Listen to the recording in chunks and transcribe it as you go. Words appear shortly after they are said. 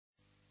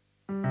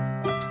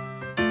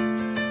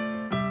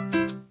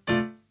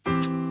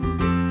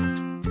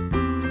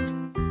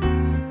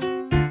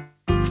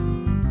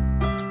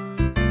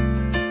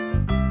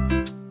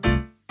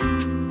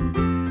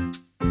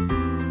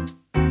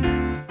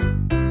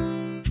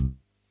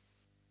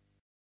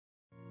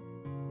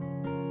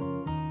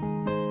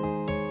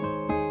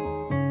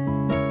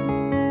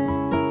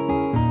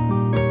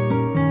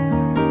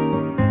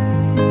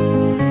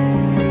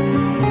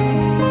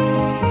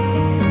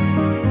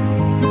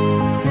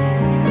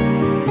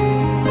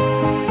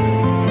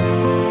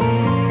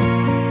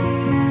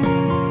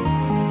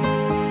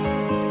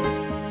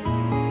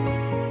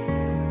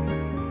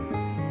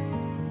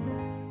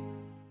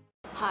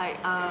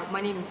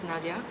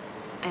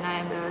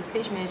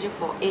stage manager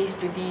for ACE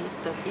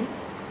 2013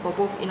 for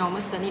both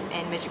Enormous Turnip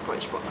and Magic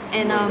Porridge Pot.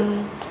 And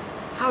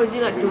how is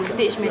it like to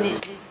stage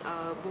manage these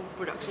both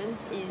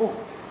productions?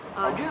 Is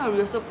during our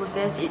rehearsal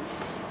process,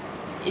 it's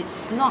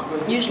not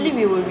usually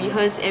we will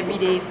rehearse every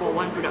day for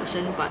one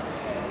production, but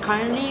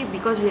currently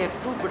because we have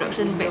two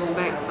productions back to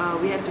back,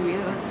 we have to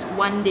rehearse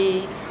one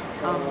day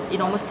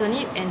Enormous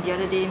Turnip and the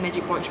other day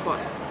Magic Porridge Pot.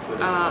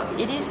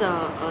 It is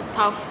a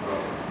tough,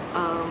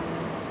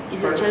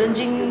 it's a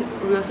challenging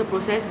rehearsal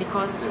process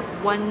because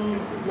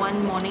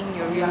one morning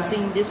you're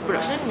rehearsing this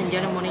production and the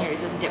other morning you're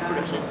rehearsing that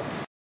production.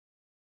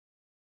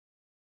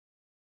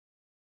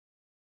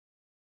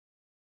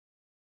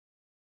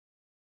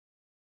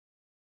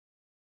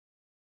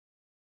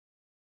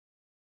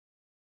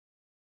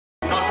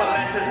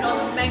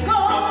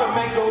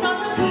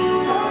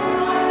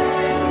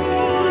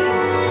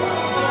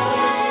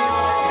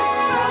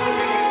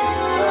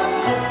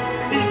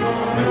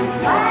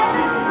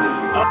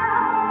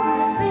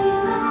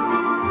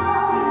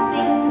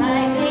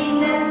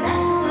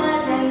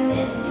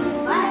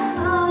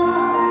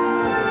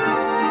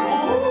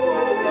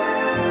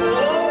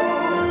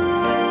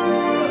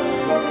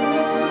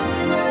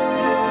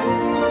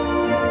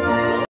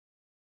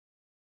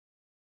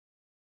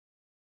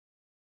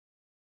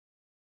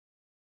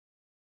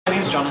 My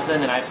name is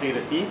Jonathan and I play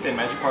the thief in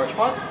Magic Porridge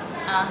Pot.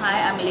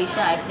 Hi, I'm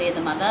Alicia. I play the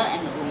mother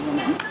and the old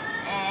woman.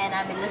 And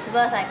I'm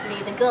Elizabeth. I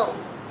play the girl.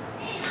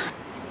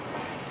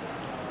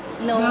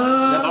 No.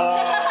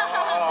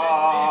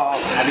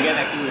 I began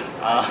acting with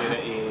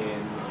theatre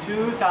in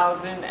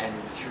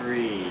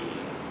 2003.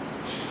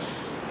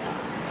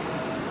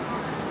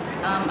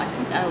 I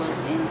think I was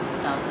in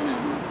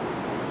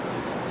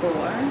 2004.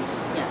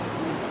 Yeah.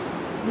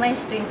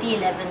 Mine's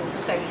 2011, so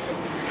it's quite recent.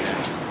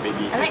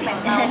 Baby. I like my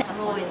mouse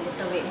role in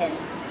Little Red Hen.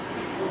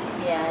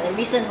 Yeah, the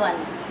recent one.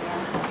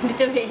 Yeah.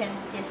 Little Red Hen.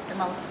 Yes, the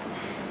mouse.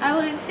 I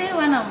would say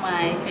one of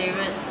my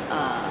favorites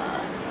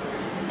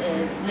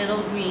is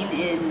Little Green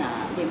in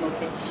Rainbow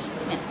Fish.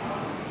 Yeah.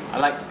 I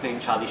like playing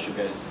Charlie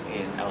Sugars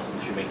in Alice in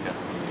the Shoemaker.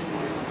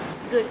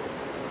 Good.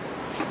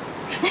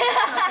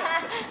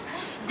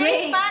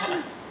 Great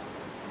fun.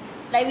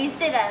 Like we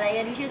said, like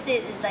Alicia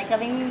said, it's like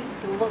coming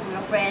to work with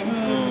your friends.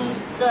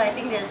 So I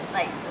think there's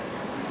like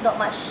not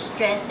much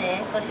stress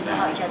there because you know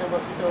how each other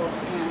works. So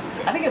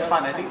yeah, I think it's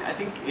fun. I think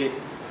it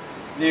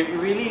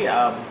really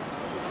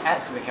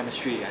adds to the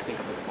chemistry. I think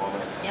of the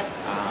performers. Yep.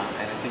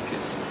 And I think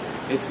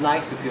it's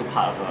nice to feel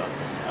part of a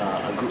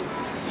group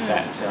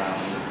that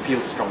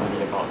feels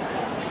strongly about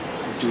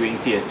doing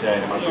theatre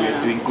and about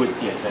doing good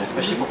theatre,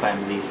 especially for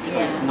families,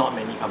 because not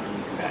many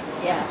companies do that.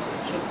 Yeah,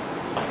 true.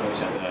 Us know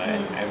each other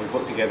and we've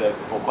worked together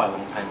for quite a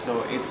long time,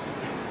 so it's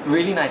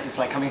really nice. It's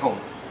like coming home.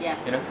 Yeah.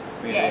 You know?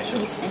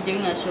 And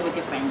doing a show with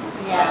your friends.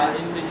 Yeah.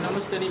 In the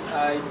Enormous Turnip,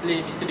 I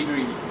play Mr.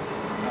 Degree,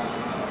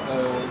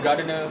 a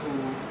gardener who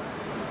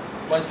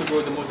wants to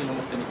grow the most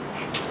enormous turnip.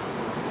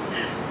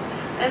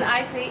 And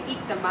I play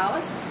Eek the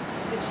mouse,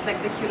 which is like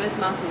the cutest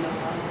mouse in the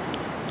world.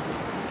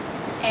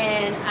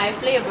 And I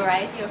play a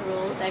variety of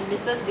roles. I'm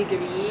Mrs.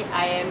 Degree,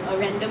 I am a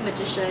random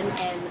magician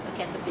and a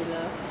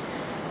caterpillar.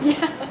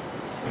 Yeah.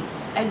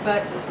 And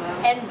birds as well.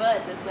 And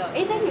birds as well.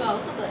 Hey, then you are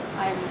also birds.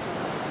 I am also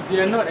birds.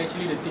 They are not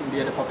actually the thing, they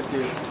are the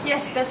puppeteers.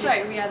 Yes, that's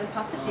right. We are the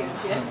puppeteers.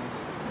 Yes.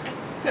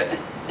 I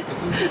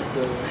think this is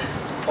the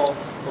fourth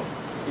or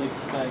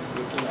fifth time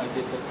working at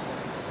theatre.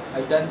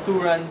 I've done 2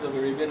 runs of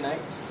Arabian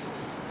Nights.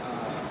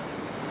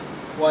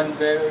 One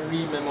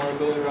very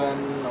memorable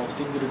run of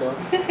Sing to the Dawn.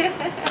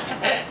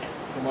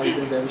 For more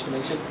reasons that I wish to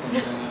mention.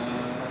 And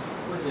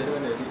what's the other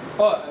one that I did?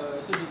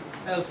 So the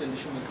Elves and the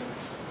Shoemaker.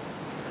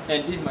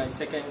 And this is my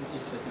second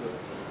East Festival.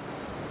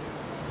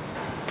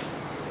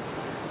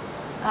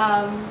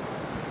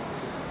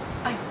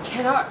 I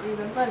cannot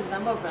remember the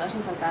number of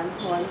productions I've done.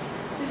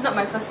 This is not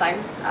my first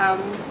time.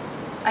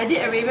 I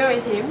did Arabia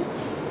with him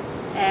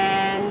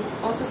and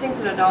also Sing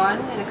to the Dawn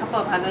and a couple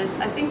of others.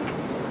 I think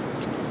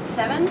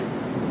 7?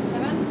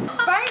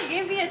 Brian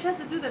gave me a chance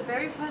to do the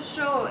very first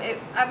show.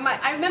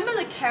 I remember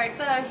the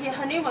character,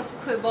 her name was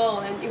Quibble,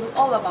 and it was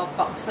all about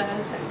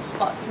boxers and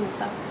sports and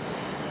stuff.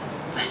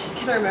 I just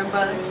can't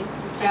remember.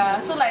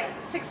 Yeah, so like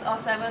 6 or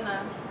 7.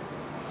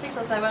 6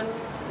 or 7,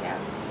 yeah.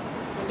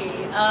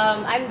 Okay,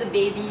 I'm the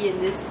baby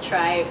in this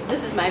tribe.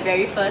 This is my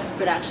very first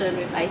production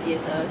with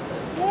iTheatre, so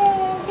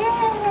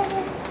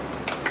Yay!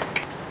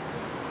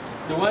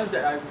 The ones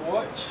that I've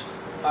watched,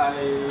 I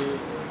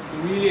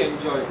really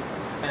enjoyed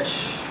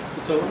Ash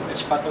Pato, I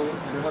don't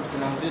know how to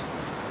pronounce it,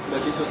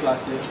 but this was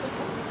last year.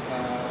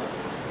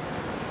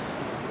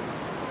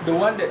 The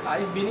one that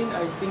I've been in,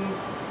 I think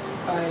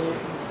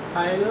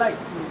I like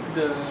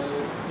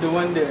the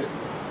one that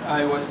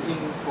I was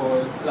in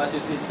for last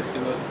year's Ace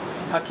Festival.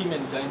 Hakim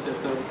and Giant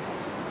Turtle.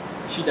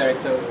 She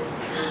directed.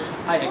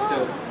 I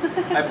actor.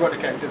 I brought the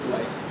character to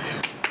life.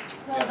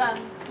 Well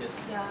done.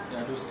 Yes.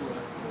 Yeah. Those two.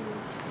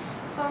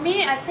 For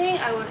me, I think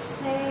I would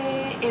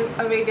say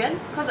Arabian,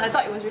 because I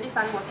thought it was really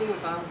fun working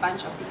with a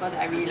bunch of people that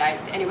I really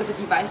liked, and it was a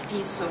device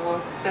piece, so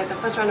the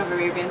first round of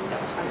Arabian, that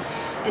was fun.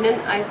 And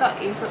then I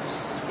thought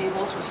Aesop's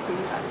Fables was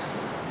pretty fun.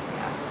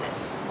 Yeah,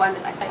 that's one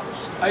that I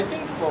watched. I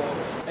think for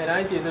an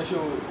theatre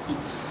show,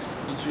 it's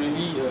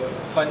really a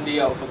fun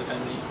day out for the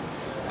family.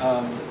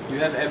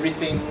 You have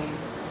everything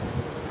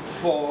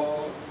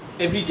for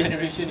every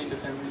generation in the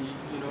family.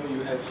 You know,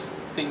 you have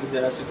things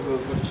that are suitable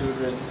for the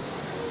children,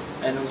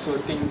 and also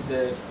things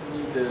that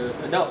the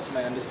adults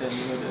might understand.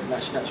 You know, the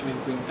nudge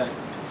wink type.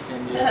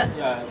 And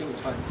yeah, I think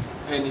it's fun,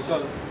 and it's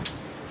all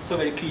so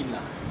very clean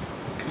lah,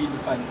 clean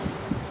fun.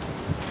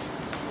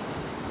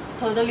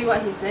 Totally what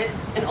he said,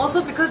 and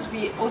also because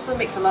we also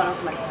mix a lot of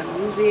like the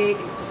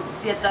music and physical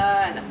theatre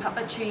and the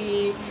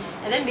puppetry,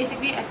 and then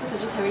basically actors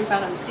are just having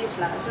fun on stage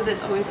lah. So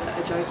that's always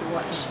a joy to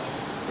watch.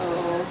 So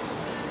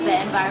the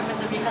environment,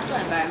 the rehearsal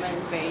environment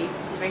is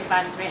very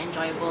fun, it's very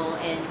enjoyable,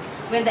 and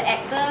when the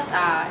actors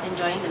are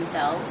enjoying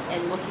themselves and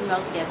working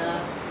well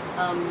together,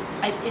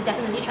 it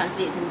definitely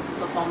translates into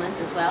performance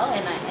as well,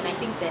 and I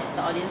think that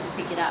the audience will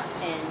pick it up,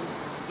 and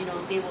you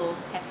know, they will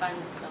have fun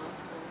as well.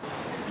 So.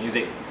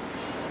 Music.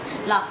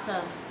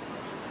 Laughter.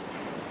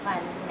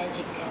 Fun.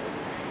 Magic.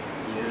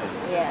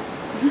 Yeah.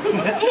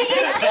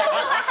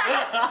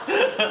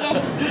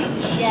 Yes.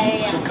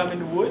 Yeah. She come in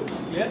the woods,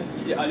 yeah.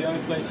 Is it Alian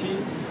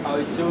Francaise?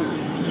 Also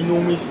is the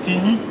Enormous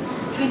Turnip.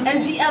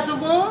 and the other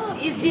one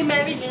is the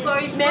marriage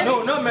porridge.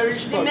 No, not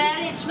marriage The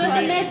marriage, not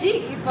the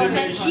magic. The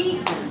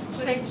magic.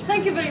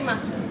 Thank you very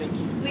much. Thank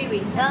you.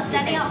 Well,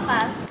 standing out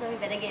fast, so you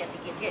better get your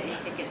tickets. Get your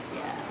tickets,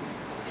 yeah.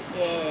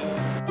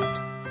 Yeah.